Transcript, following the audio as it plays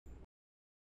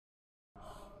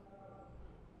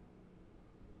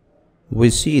We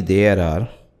see there are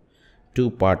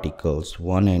two particles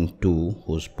 1 and 2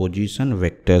 whose position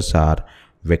vectors are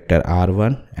vector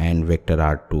r1 and vector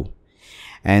r2,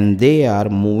 and they are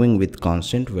moving with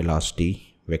constant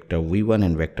velocity vector v1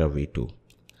 and vector v2.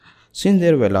 Since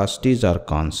their velocities are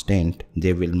constant,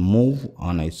 they will move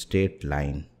on a straight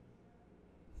line.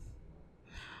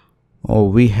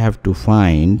 We have to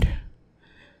find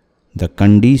the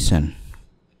condition.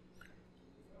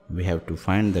 We have to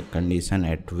find the condition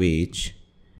at which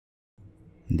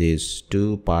these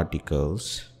two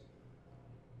particles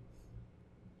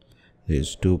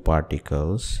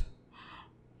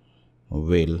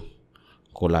will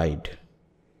collide.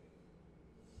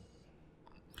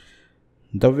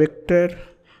 The vector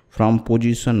from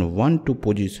position 1 to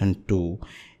position 2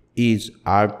 is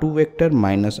r2 vector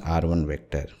minus r1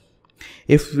 vector.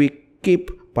 If we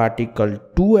keep particle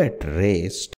 2 at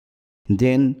rest,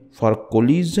 then for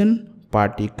collision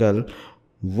particle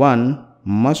 1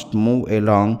 must move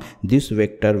along this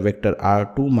vector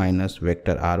r2 minus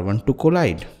vector r1 to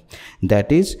collide.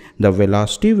 That is, the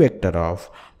velocity vector of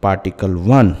particle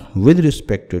 1 with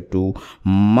respect to 2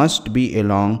 must be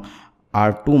along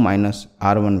r2 minus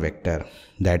r1 vector.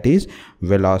 That is,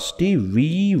 velocity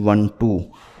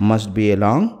v12 must be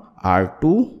along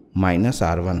r2 minus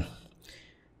r1.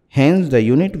 Hence, the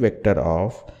unit vector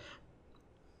of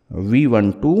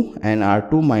v12 and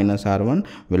r2 minus r1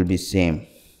 will be same.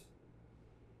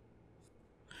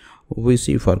 We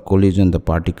see for collision the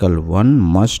particle 1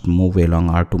 must move along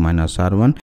r2 minus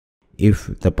r1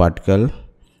 if the particle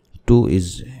 2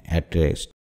 is at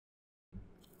rest.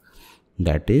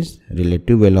 That is,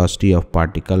 relative velocity of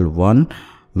particle 1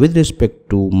 with respect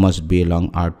to must be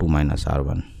along r2 minus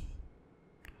r1.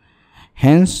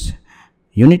 Hence,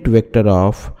 unit vector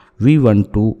of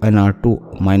v12 and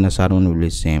r2 minus r1 will be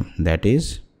same. That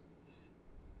is,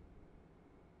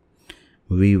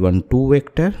 v12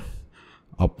 vector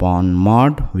upon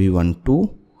mod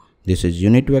v12, this is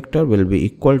unit vector, will be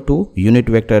equal to unit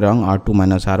vector along r2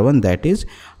 minus r1, that is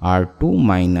r2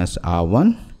 minus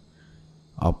r1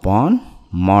 upon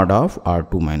mod of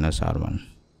r2 minus r1.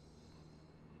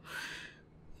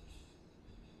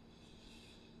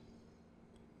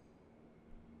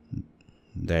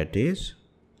 That is,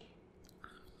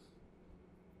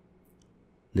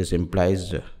 this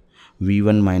implies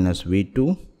v1 minus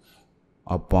v2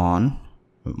 upon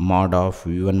mod of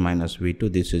v1 minus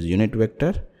v2, this is unit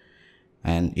vector,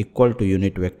 and equal to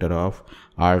unit vector of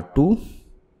r2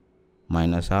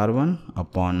 minus r1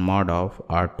 upon mod of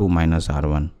r2 minus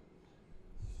r1.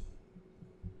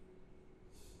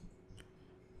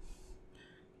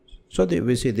 So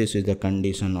we see this is the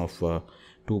condition of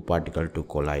two particles to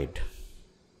collide.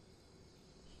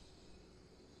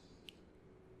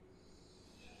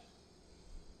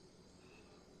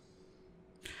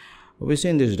 We see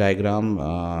in this diagram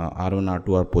r1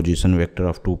 r2 are position vector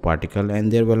of two particles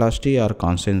and their velocity are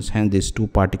constants. Hence, these two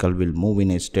particles will move in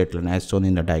a straight line as shown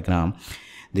in the diagram.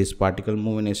 This particle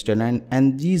move in a straight line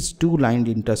and these two lines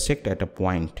intersect at a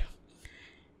point.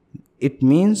 It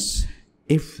means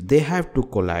if they have to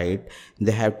collide,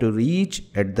 they have to reach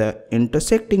at the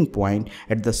intersecting point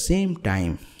at the same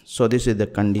time. So this is the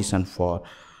condition for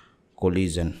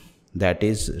collision. That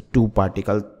is, two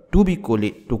particles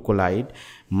to collide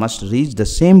must reach the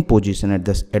same position at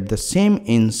the same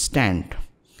instant.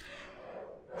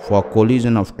 For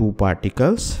collision of two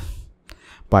particles,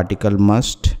 particle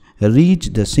must reach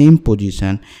the same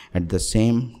position at the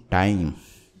same time.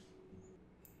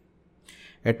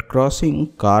 At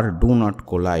crossing, car do not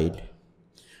collide.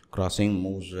 Crossing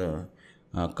moves,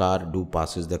 car do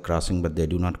passes the crossing, but they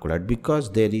do not collide because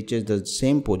they reaches the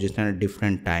same position at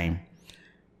different time.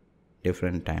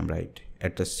 Right?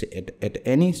 At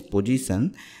any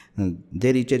position,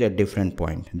 they reach it at different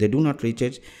point. They do not reach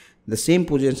it the same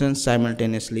position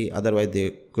simultaneously, otherwise they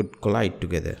could collide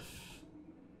together.